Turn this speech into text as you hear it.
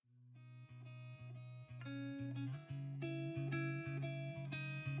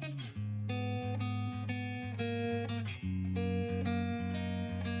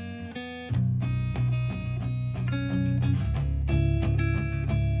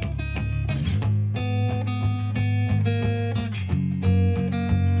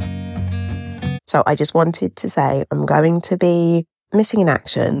So I just wanted to say I'm going to be missing in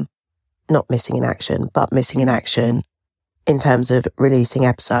action, not missing in action, but missing in action in terms of releasing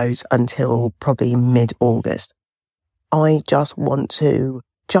episodes until probably mid-August. I just want to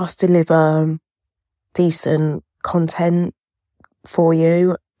deliver decent content for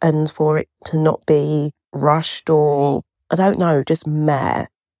you and for it to not be rushed or, I don't know, just meh.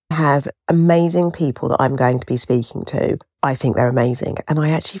 I have amazing people that I'm going to be speaking to. I think they're amazing. And I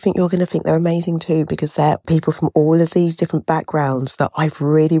actually think you're going to think they're amazing too, because they're people from all of these different backgrounds that I've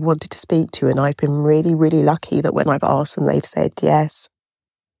really wanted to speak to. And I've been really, really lucky that when I've asked them, they've said yes.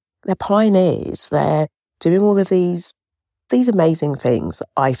 They're pioneers. They're doing all of these amazing things.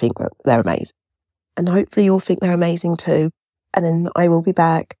 I think that they're amazing. And hopefully you'll think they're amazing too. And then I will be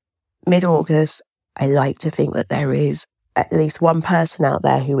back mid-August. I like to think that there is at least one person out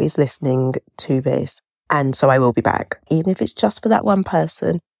there who is listening to this. And so I will be back, even if it's just for that one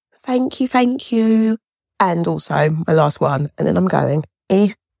person. Thank you. And also, my last one, and then I'm going.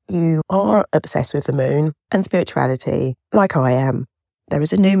 If you are obsessed with the moon and spirituality, like I am, there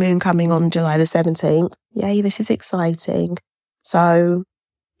is a new moon coming on July the 17th. Yay, this is exciting. So,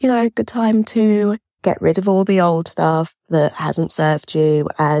 good time to get rid of all the old stuff that hasn't served you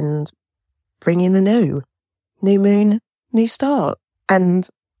and bring in the new. New moon, new start. And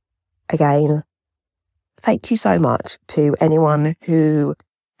again, thank you so much to anyone who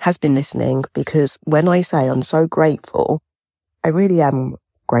has been listening, because when I say I'm so grateful, I really am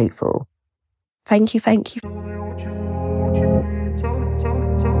grateful. Thank you.